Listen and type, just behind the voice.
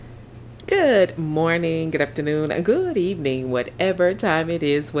Good morning, good afternoon, and good evening, whatever time it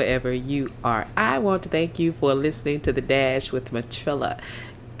is, wherever you are. I want to thank you for listening to The Dash with Matrilla.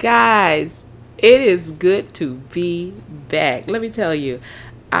 Guys, it is good to be back. Let me tell you,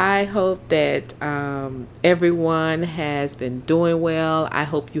 I hope that everyone has been doing well. I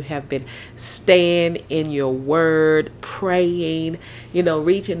hope you have been staying in your word, praying,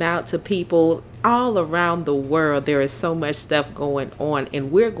 reaching out to people all around the world. There is so much stuff going on,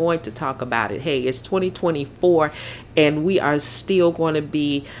 and we're going to talk about it. Hey, it's 2024, and we are still going to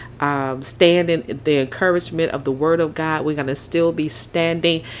be standing the encouragement of the word of God. We're going to still be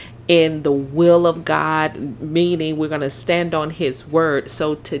standing in the will of God, meaning we're going to stand on his word.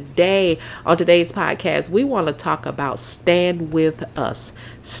 So today, on today's podcast, we want to talk about stand with us.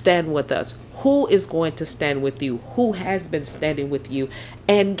 Stand with us. Who is going to stand with you? Who has been standing with you?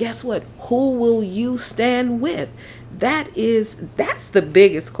 And guess what? Who will you stand with? That's the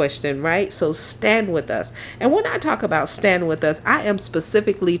biggest question, right? So stand with us. And when I talk about stand with us, I am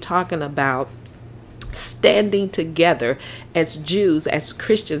specifically talking about standing together as Jews, as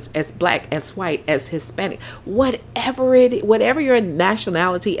Christians, as black, as white, as Hispanic, whatever your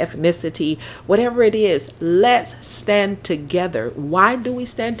nationality, ethnicity, whatever it is, let's stand together. Why do we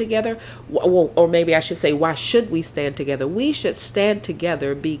stand together? Or maybe I should say, why should we stand together? We should stand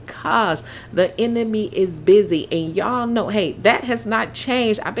together because the enemy is busy, and y'all know, hey, that has not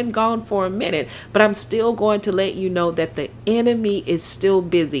changed. I've been gone for a minute, but I'm still going to let you know that the enemy is still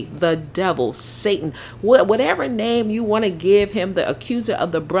busy. The devil, Satan, whatever name you want to give him, the accuser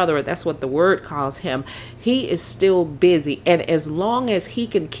of the brother, that's what the word calls him, he is still busy. And as long as he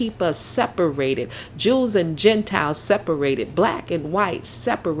can keep us separated, Jews and Gentiles separated, black and white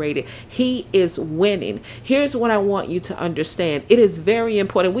separated, he is winning. Here's what I want you to understand. It is very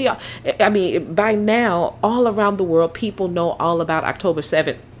important. By now, all around the world, people know all about October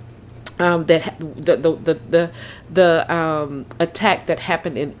 7th. That the attack that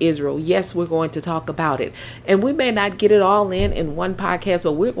happened in Israel. Yes, we're going to talk about it, and we may not get it all in one podcast,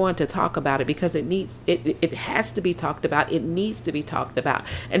 but we're going to talk about it because it has to be talked about. It needs to be talked about.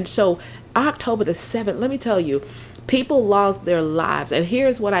 And so October the 7th, let me tell you, people lost their lives. And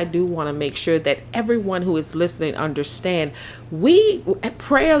here's what I do want to make sure that everyone who is listening understand.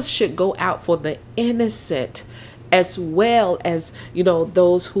 Prayers should go out for the innocent, as well as,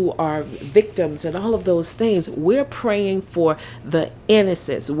 those who are victims and all of those things. We're praying for the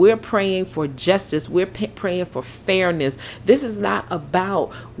innocents. We're praying for justice. We're praying for fairness. This is not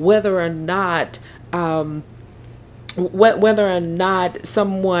about whether or not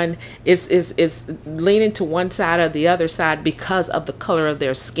someone is leaning to one side or the other side because of the color of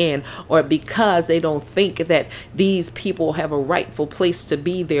their skin, or because they don't think that these people have a rightful place to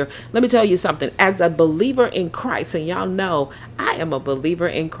be there. Let me tell you something. As a believer in Christ, and y'all know I am a believer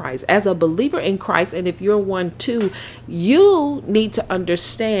in Christ. As a believer in Christ, and if you're one too, you need to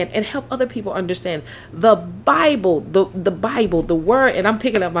understand and help other people understand the Bible, the Bible, the word. And I'm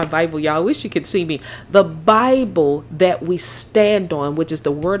picking up my Bible, y'all. I wish you could see me. The Bible that we stand on, which is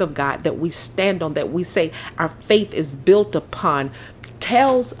the word of God that we stand on, that we say our faith is built upon,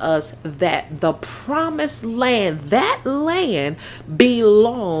 tells us that the promised land, that land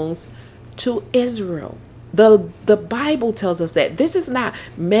belongs to Israel. The Bible tells us that. This is not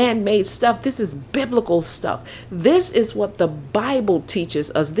man-made stuff. This is biblical stuff. This is what the Bible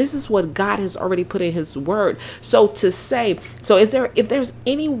teaches us. This is what God has already put in his word. So if there's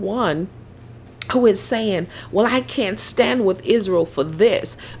anyone who is saying, well, I can't stand with Israel for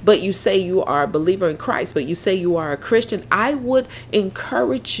this, but you say you are a believer in Christ, but you say you are a Christian, I would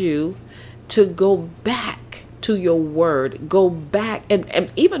encourage you to go back to your word, go back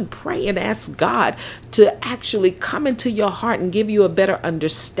and even pray and ask God to actually come into your heart and give you a better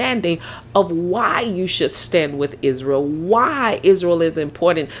understanding of why you should stand with Israel, why Israel is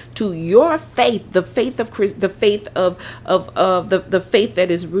important to your faith, the faith of the faith the faith that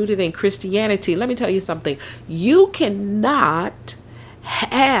is rooted in Christianity. Let me tell you something. You cannot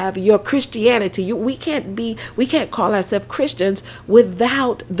have your Christianity. We can't call ourselves Christians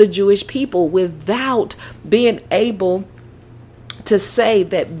without the Jewish people, without being able to say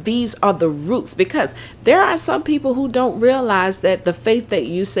that these are the roots, because there are some people who don't realize that the faith that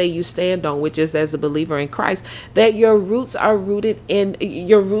you say you stand on, which is as a believer in Christ, that your roots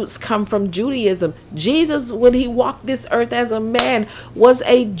come from Judaism. Jesus, when he walked this earth as a man, was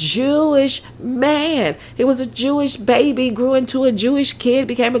a Jewish man. He was a Jewish baby, grew into a Jewish kid,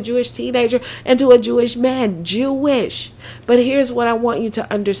 became a Jewish teenager, into a Jewish man, Jewish. But here's what I want you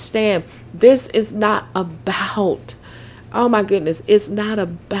to understand. This is not about, oh my goodness, it's not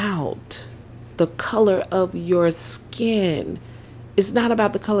about the color of your skin. It's not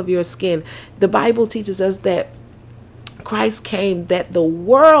about the color of your skin. The Bible teaches us that Christ came that the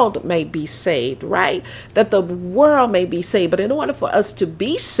world may be saved, right? That the world may be saved. But in order for us to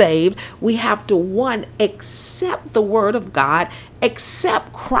be saved, we have to, one, accept the word of God,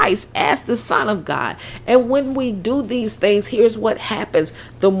 accept Christ as the Son of God. And when we do these things, here's what happens.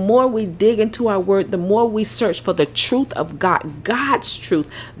 The more we dig into our word, the more we search for the truth of God, God's truth,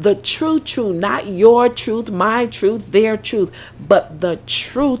 the true truth, not your truth, my truth, their truth, but the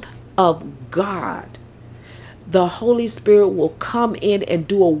truth of God. The Holy Spirit will come in and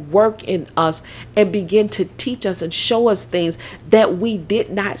do a work in us and begin to teach us and show us things that we did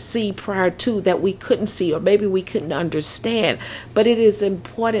not see prior to, that we couldn't see, or maybe we couldn't understand. But it is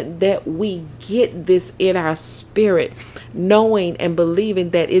important that we get this in our spirit, knowing and believing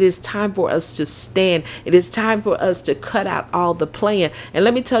that it is time for us to stand. It is time for us to cut out all the playing. And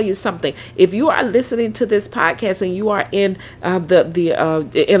let me tell you something. If you are listening to this podcast and you are in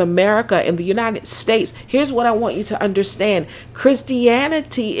in America, in the United States, here's what I want you to understand.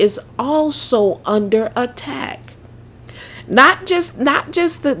 Christianity is also under attack. Not just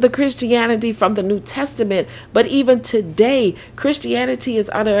the Christianity from the New Testament, but even today, Christianity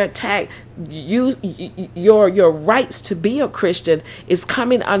is under attack. Your rights to be a Christian is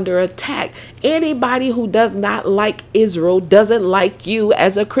coming under attack. Anybody who does not like Israel doesn't like you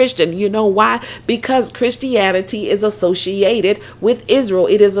as a Christian. You know why? Because Christianity is associated with Israel.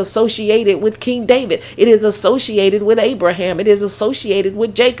 It is associated with King David. It is associated with Abraham. It is associated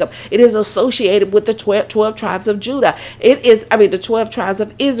with Jacob. It is associated with the 12 tribes of Judah. The 12 tribes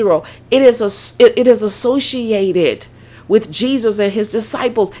of Israel. It is associated with Jesus and his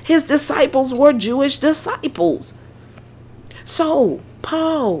disciples. His disciples were Jewish disciples. So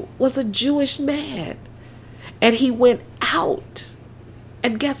Paul was a Jewish man, and he went out.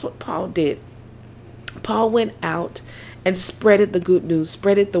 And guess what Paul did? Paul went out and spreaded the good news,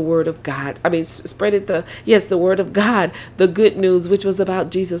 spreaded the word of God. The word of God, the good news, which was about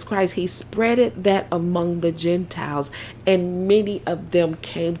Jesus Christ. He spreaded that among the Gentiles, and many of them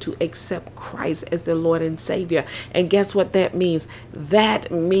came to accept Christ as their Lord and Savior. And guess what that means? That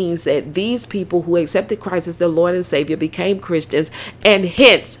means that these people who accepted Christ as their Lord and Savior became Christians, and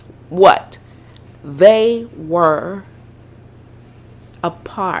hence what? They were a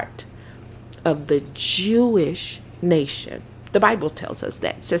part of the Jewish nation. The Bible tells us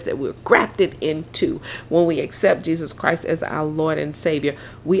that. It says that we're grafted into. When we accept Jesus Christ as our Lord and Savior,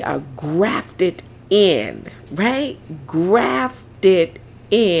 we are grafted in, right? Grafted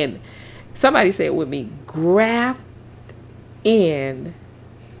in. Somebody say it with me. Graft in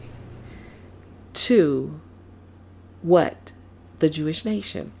to what? The Jewish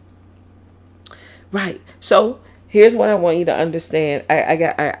nation. Right. So here's what I want you to understand. I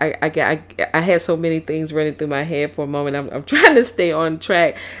had so many things running through my head for a moment. I'm trying to stay on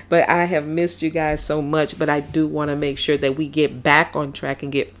track, but I have missed you guys so much. But I do want to make sure that we get back on track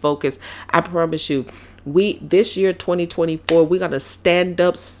and get focused. I promise you, this year 2024, we're gonna stand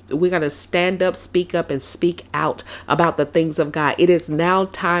up, speak up, and speak out about the things of God. It is now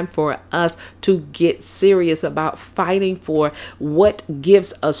time for us to get serious about fighting for what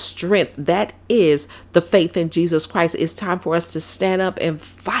gives us strength. That is the faith in Jesus Christ. It's time for us to stand up and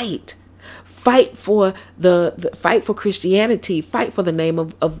fight for fight for Christianity, fight for the name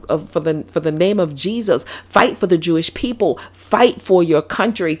for the name of Jesus, fight for the Jewish people, fight for your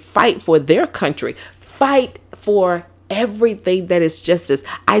country, fight for their country, fight for everything that is justice.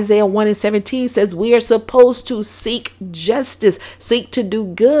 Isaiah 1:17 says we are supposed to seek justice, seek to do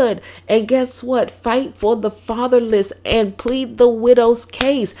good. And guess what? Fight for the fatherless and plead the widow's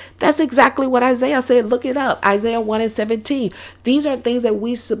case. That's exactly what Isaiah said. Look it up. Isaiah 1:17. These are things that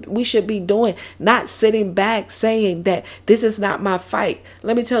we should be doing, not sitting back saying that this is not my fight.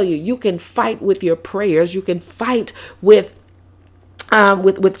 Let me tell you, you can fight with your prayers. You can fight with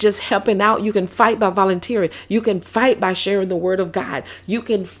just helping out. You can fight by volunteering. You can fight by sharing the word of God. You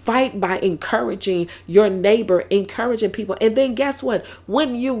can fight by encouraging your neighbor, encouraging people. And then guess what?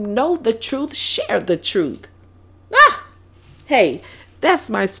 When you know the truth, share the truth. Hey, that's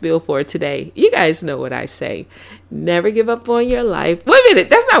my spiel for today. You guys know what I say. Never give up on your life. Wait a minute.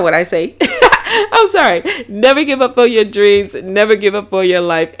 That's not what I say. I'm sorry. Never give up on your dreams. Never give up on your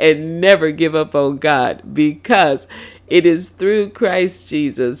life. And never give up on God, because it is through Christ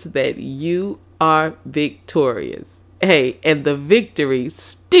Jesus that you are victorious. Hey, and the victory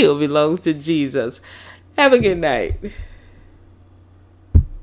still belongs to Jesus. Have a good night.